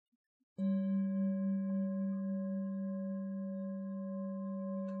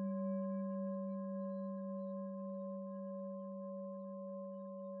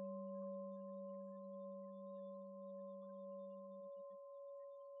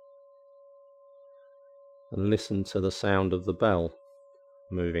and listen to the sound of the bell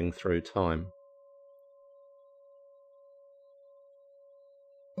moving through time.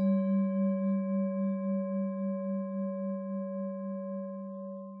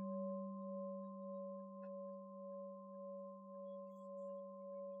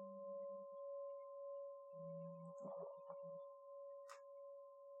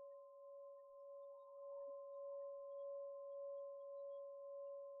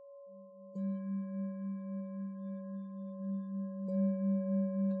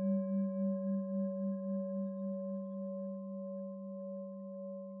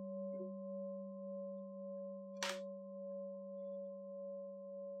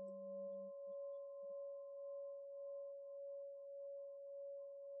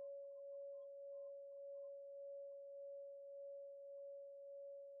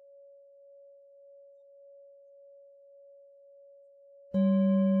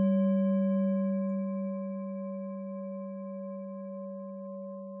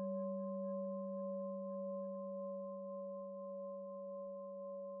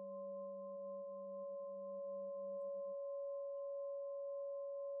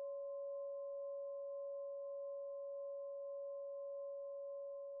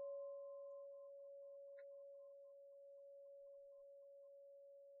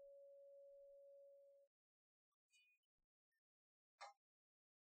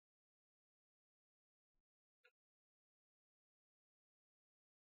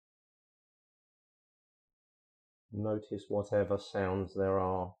 Notice whatever sounds there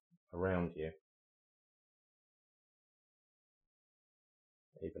are around you,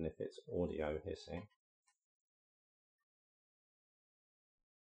 even if it's audio hissing.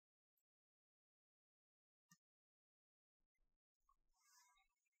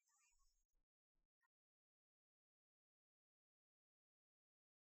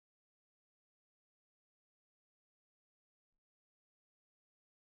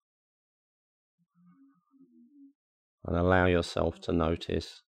 And allow yourself to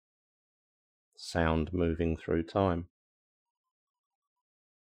notice sound moving through time.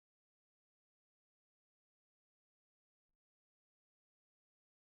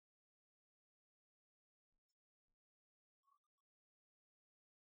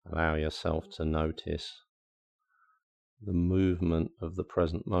 Allow yourself to notice the movement of the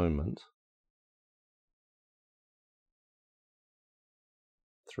present moment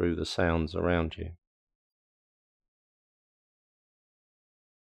through the sounds around you.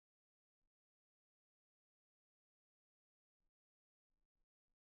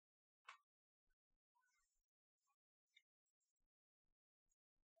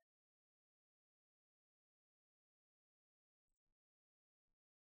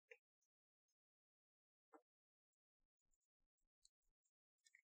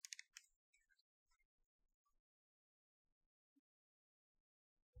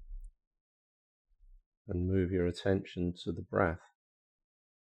 And move your attention to the breath.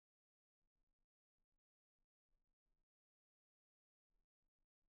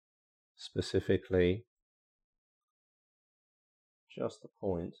 Specifically, just the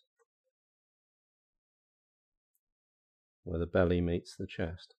point where the belly meets the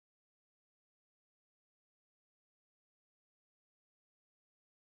chest.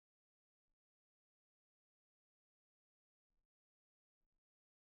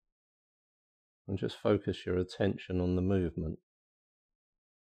 And just focus your attention on the movement.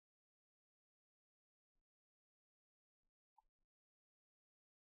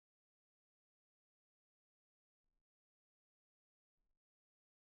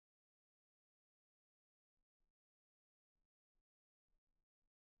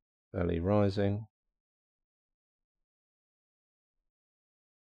 Belly rising,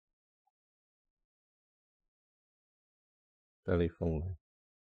 belly falling.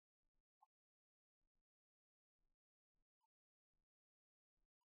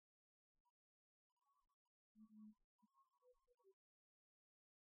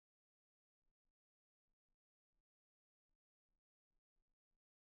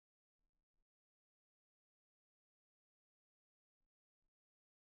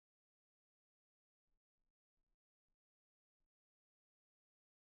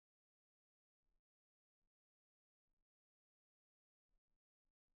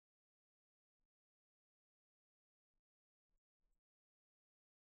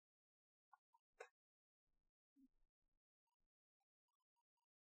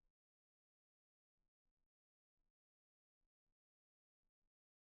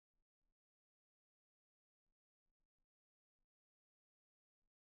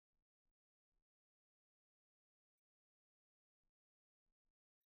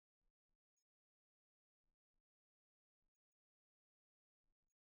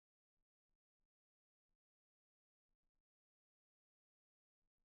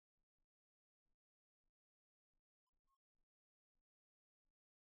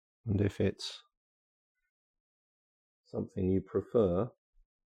 And if it's something you prefer,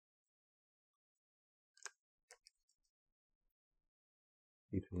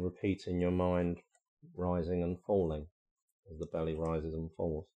 you can repeat in your mind rising and falling as the belly rises and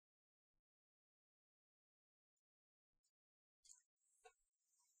falls.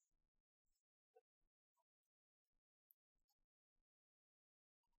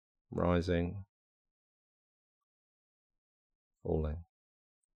 Rising, falling.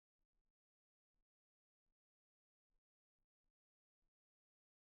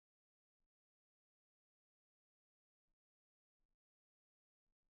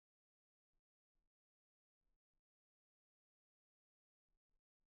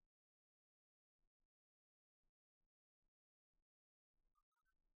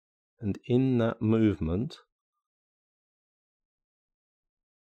 And in that movement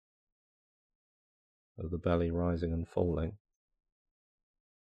of the belly rising and falling,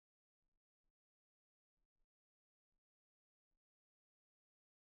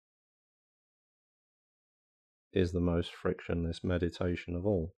 is the most frictionless meditation of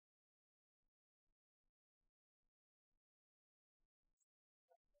all.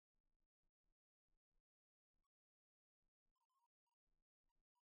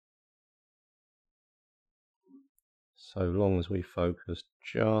 So long as we focus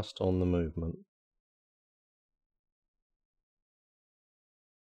just on the movement.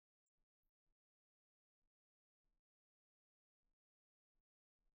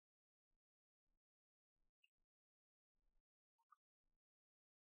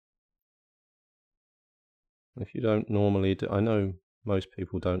 If you don't normally do, I know most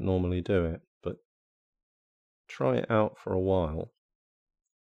people don't normally do it, but try it out for a while.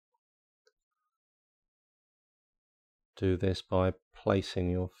 Do this by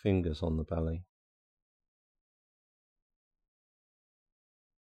placing your fingers on the belly.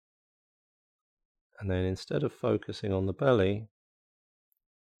 And then instead of focusing on the belly,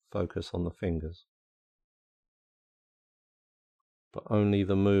 focus on the fingers. But only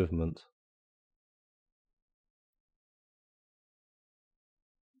the movement.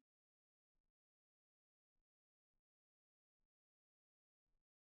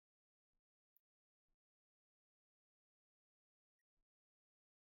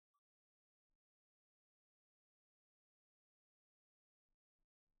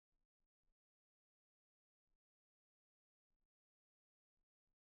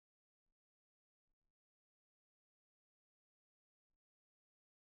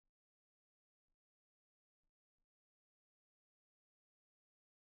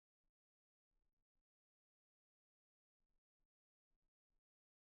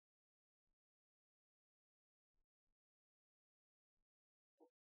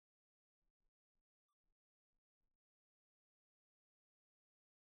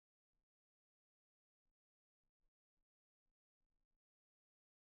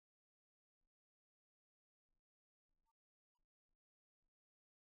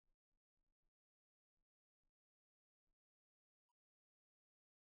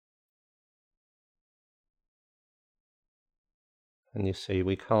 And you see,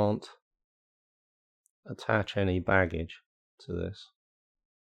 we can't attach any baggage to this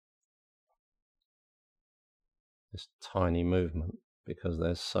tiny movement, because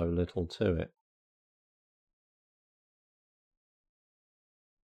there's so little to it.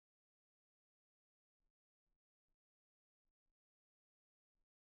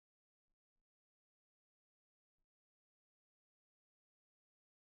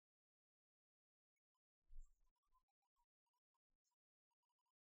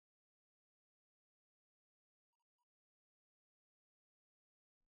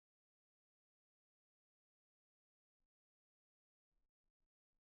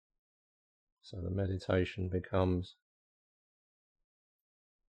 So the meditation becomes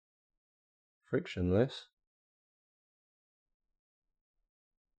frictionless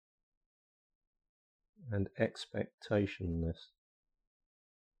and expectationless.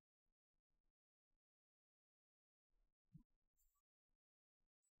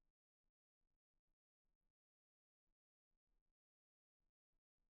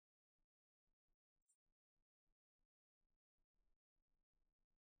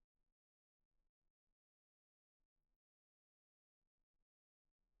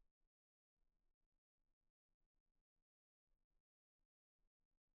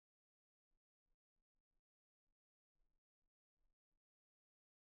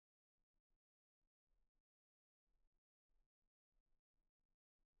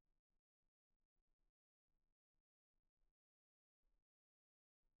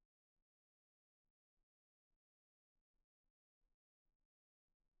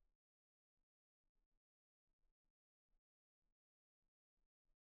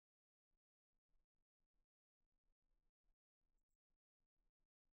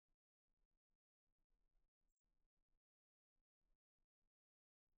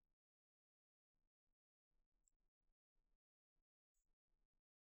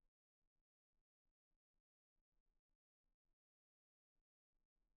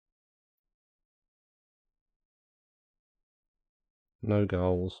 No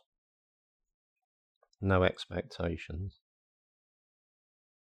goals, no expectations.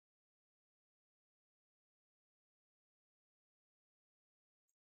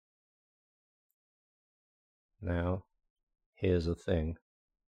 Now, here's the thing.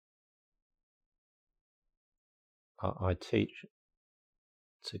 I teach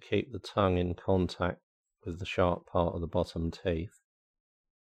to keep the tongue in contact with the sharp part of the bottom teeth.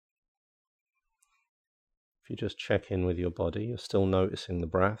 If you just check in with your body, you're still noticing the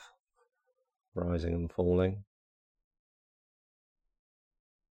breath rising and falling.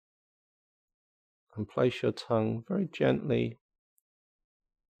 And place your tongue very gently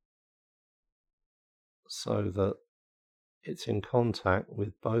so that it's in contact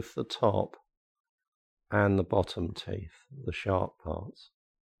with both the top and the bottom teeth, the sharp parts.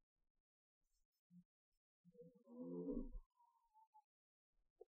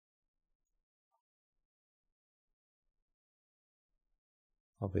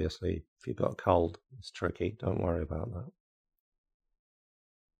 Obviously, if you've got a cold, it's tricky. Don't worry about that.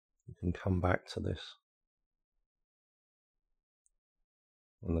 You can come back to this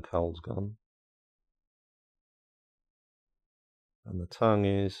when the cold's gone. And the tongue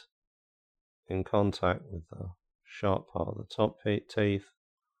is in contact with the sharp part of the top teeth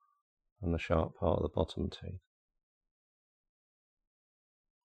and the sharp part of the bottom teeth.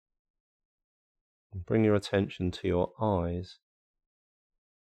 And bring your attention to your eyes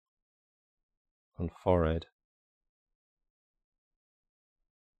and forehead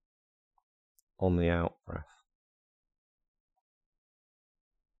on the out breath.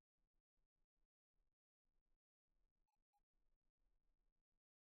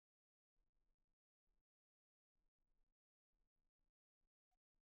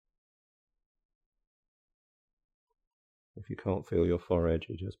 If you can't feel your forehead,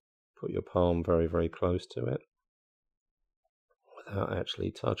 you just put your palm very, very close to it without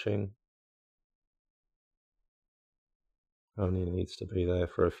actually touching. Only needs to be there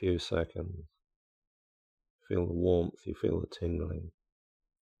for a few seconds. Feel the warmth, you feel the tingling.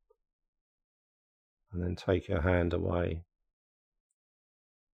 And then take your hand away.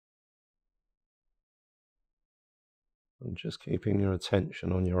 And just keeping your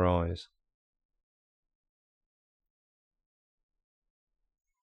attention on your eyes.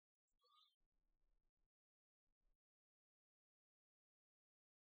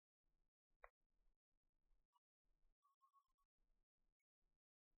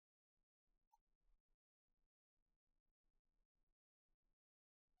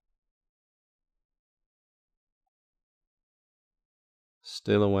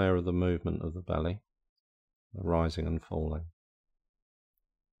 Still aware of the movement of the belly, the rising and falling.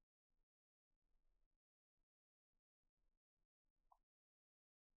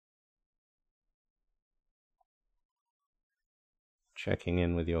 Checking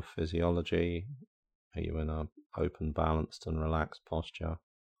in with your physiology. Are you in an open, balanced and relaxed posture?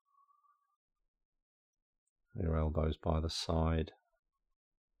 Your elbows by the side,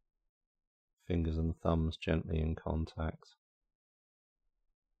 fingers and thumbs gently in contact.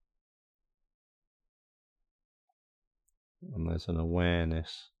 And there's an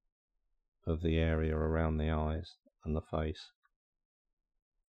awareness of the area around the eyes and the face,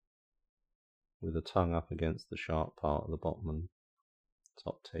 with the tongue up against the sharp part of the bottom and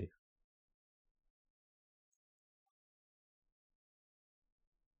top teeth.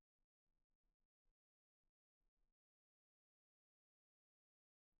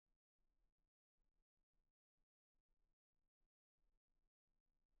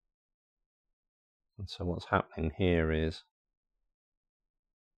 And so what's happening here is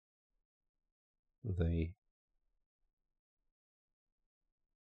the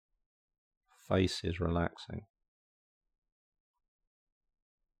face is relaxing.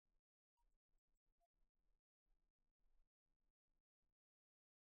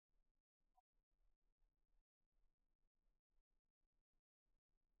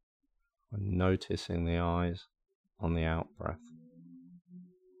 And noticing the eyes on the out breath.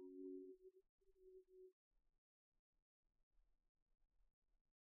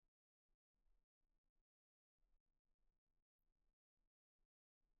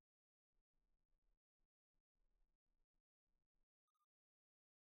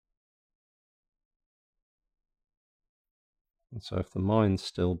 And so if the mind's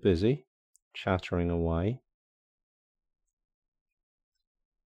still busy, chattering away,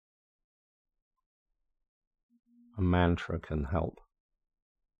 a mantra can help.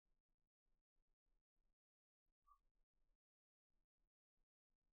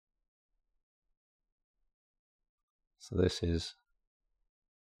 So this is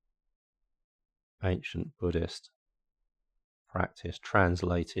ancient Buddhist practice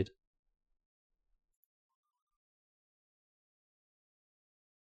translated.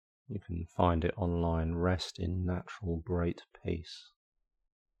 You can find it online, Rest in Natural Great Peace.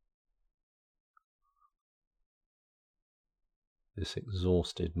 This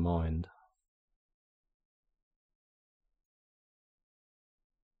exhausted mind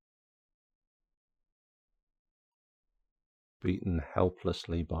beaten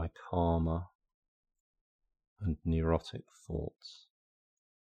helplessly by karma and neurotic thoughts,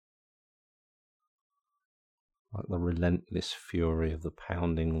 like the relentless fury of the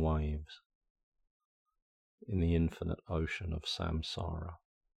pounding waves in the infinite ocean of Samsara.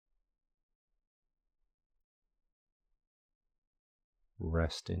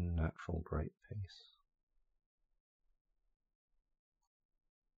 Rest in natural great peace.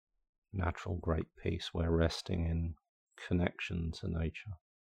 Natural great peace, we're resting in connection to nature.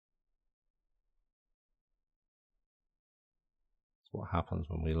 It's what happens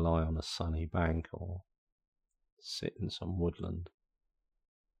when we lie on a sunny bank or sit in some woodland.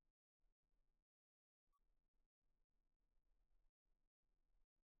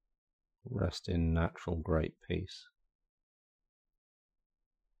 Rest in natural great peace.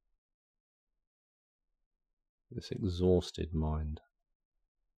 This exhausted mind,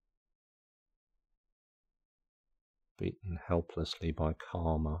 beaten helplessly by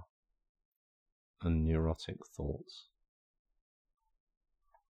karma and neurotic thoughts,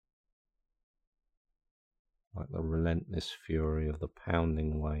 like the relentless fury of the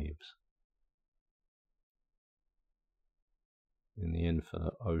pounding waves in the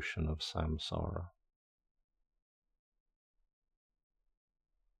infinite ocean of Samsara.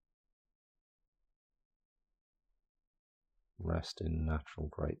 Rest in natural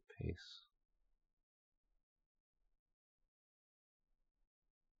great peace.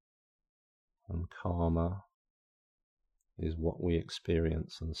 And karma is what we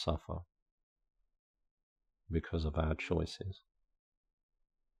experience and suffer because of our choices.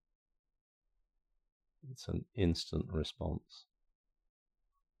 It's an instant response.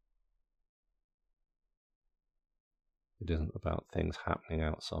 It isn't about things happening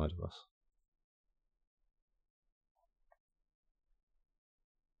outside of us.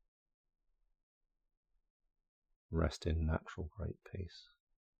 Rest in natural great peace.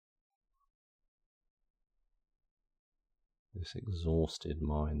 This exhausted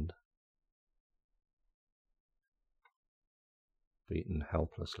mind, beaten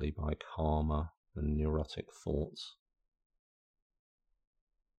helplessly by karma and neurotic thoughts,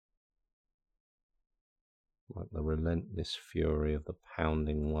 like the relentless fury of the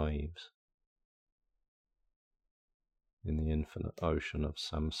pounding waves in the infinite ocean of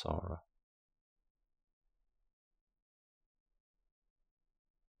Samsara.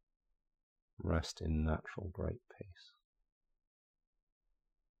 Rest in natural great peace.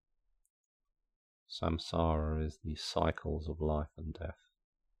 Samsara is the cycles of life and death,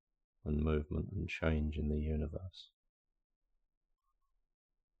 and movement and change in the universe.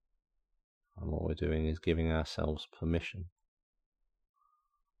 And what we're doing is giving ourselves permission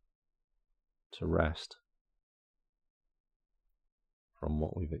to rest from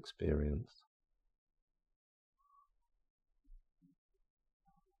what we've experienced.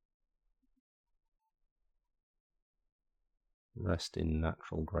 Rest in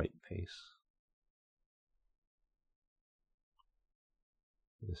natural great peace.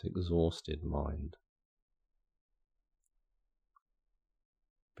 This exhausted mind,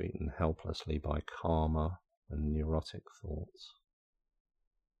 beaten helplessly by karma and neurotic thoughts,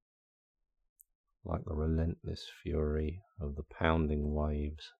 like the relentless fury of the pounding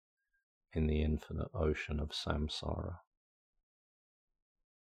waves in the infinite ocean of Samsara.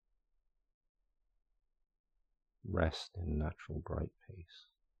 Rest in natural great peace.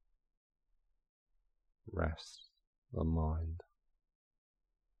 Rest the mind.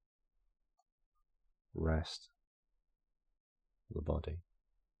 Rest the body.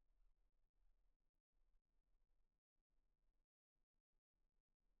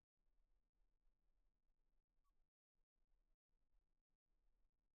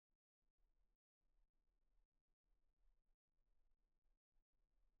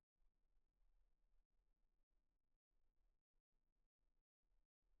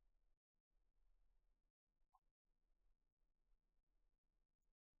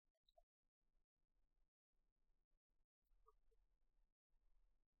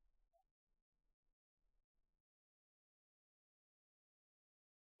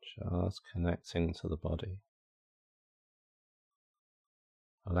 Just connecting to the body,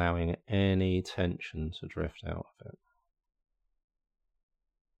 allowing any tension to drift out of it.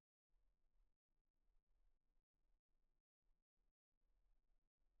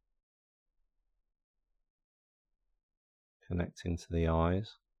 connecting to the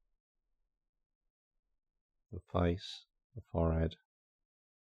eyes, the face, the forehead.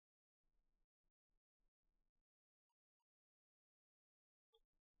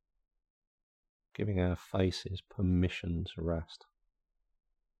 Giving our faces permission to rest.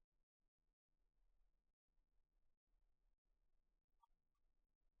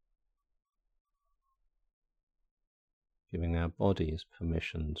 Giving our bodies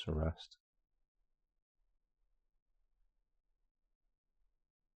permission to rest.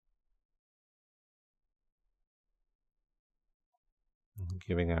 And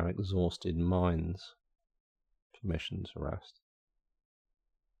giving our exhausted minds permission to rest.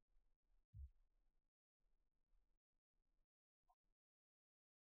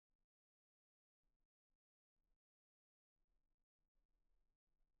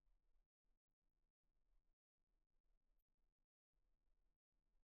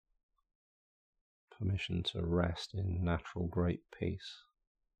 Permission to rest in natural great peace.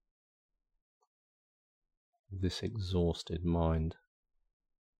 This exhausted mind,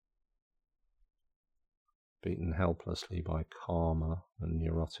 beaten helplessly by karma and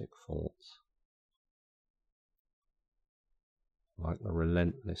neurotic thoughts, like the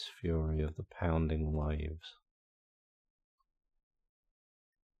relentless fury of the pounding waves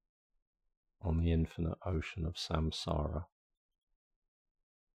on the infinite ocean of Samsara.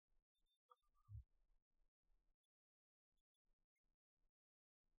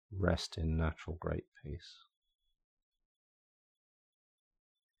 Rest in natural great peace.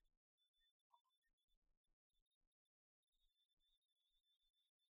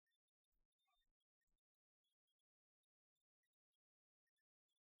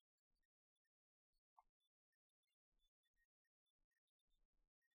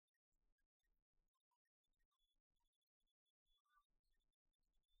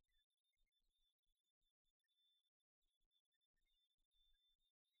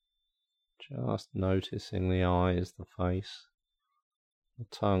 Just noticing the eyes, the face, the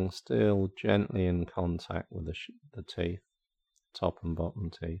tongue still gently in contact with the teeth, top and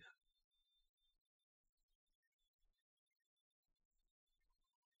bottom teeth.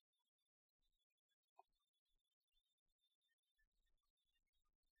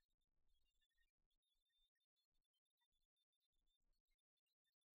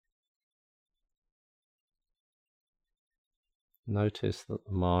 Notice that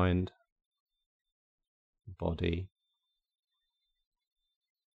the mind, the body,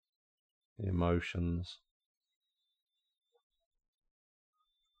 the emotions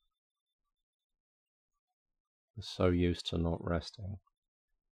are so used to not resting.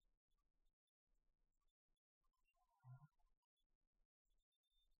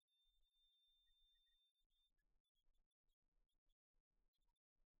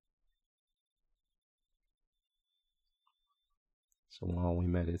 So while we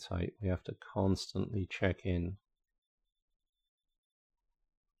meditate, we have to constantly check in.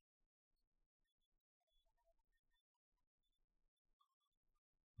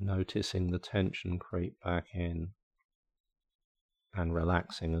 Noticing the tension creep back in and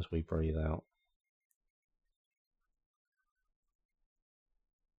relaxing as we breathe out.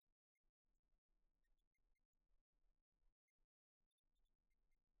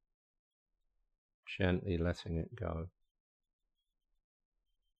 Gently letting it go.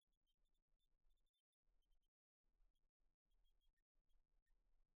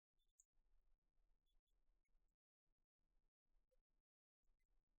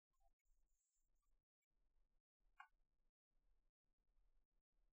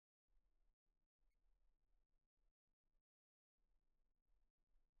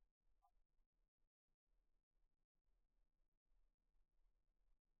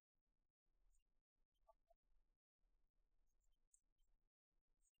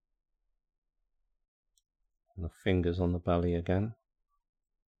 And the fingers on the belly again.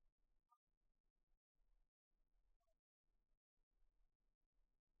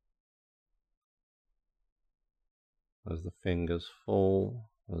 As the fingers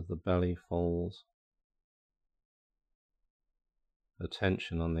fall, as the belly falls, the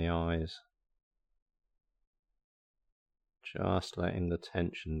tension on the eyes, just letting the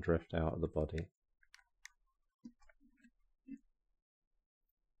tension drift out of the body.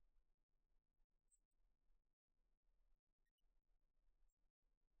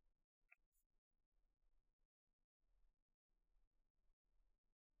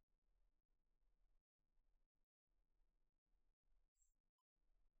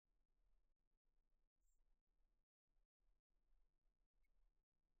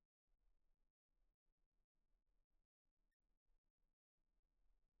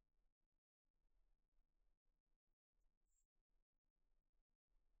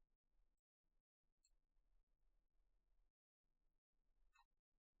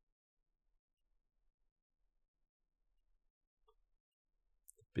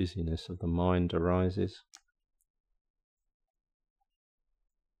 busyness of the mind arises,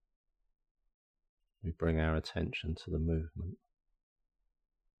 we bring our attention to the movement,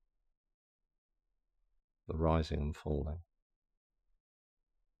 the rising and falling.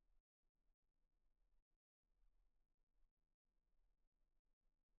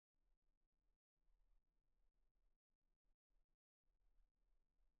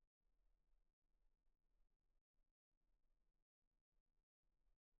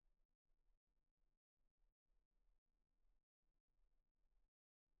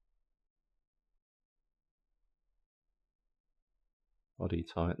 Body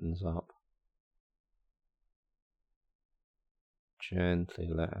tightens up. Gently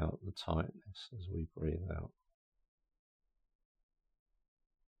let out the tightness as we breathe out.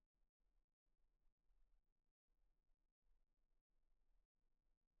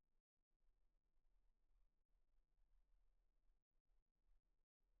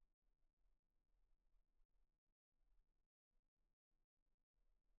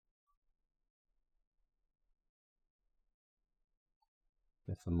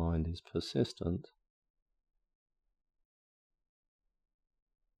 If the mind is persistent,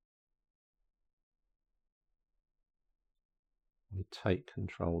 we take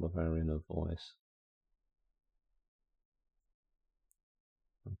control of our inner voice,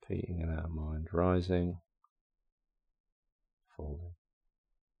 repeating in our mind, rising, falling,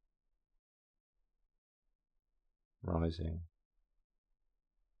 rising,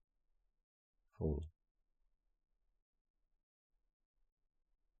 falling.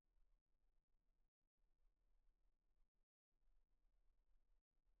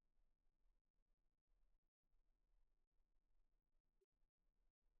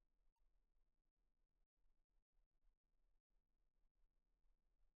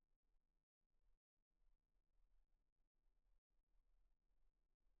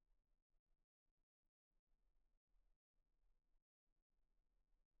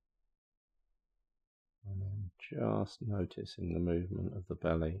 And then just noticing the movement of the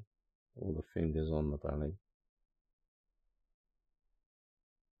belly, or the fingers on the belly.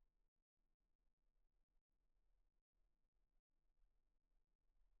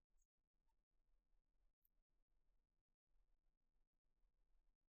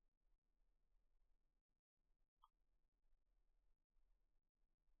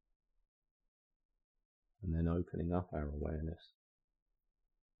 And then opening up our awareness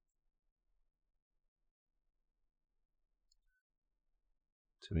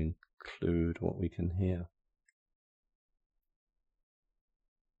to include what we can hear.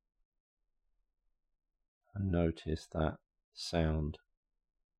 And notice that sound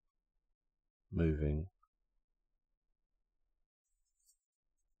moving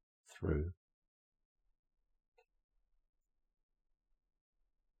through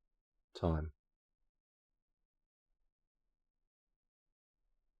time.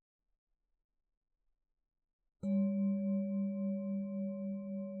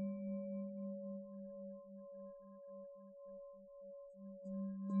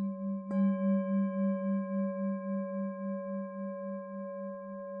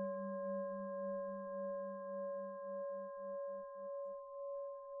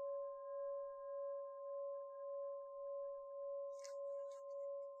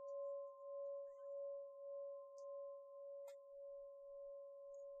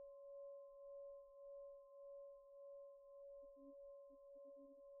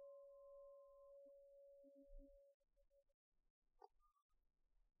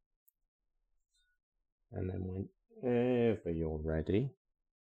 And then whenever you're ready,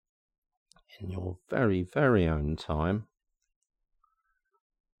 in your very, very own time,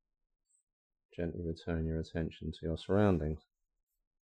 gently return your attention to your surroundings.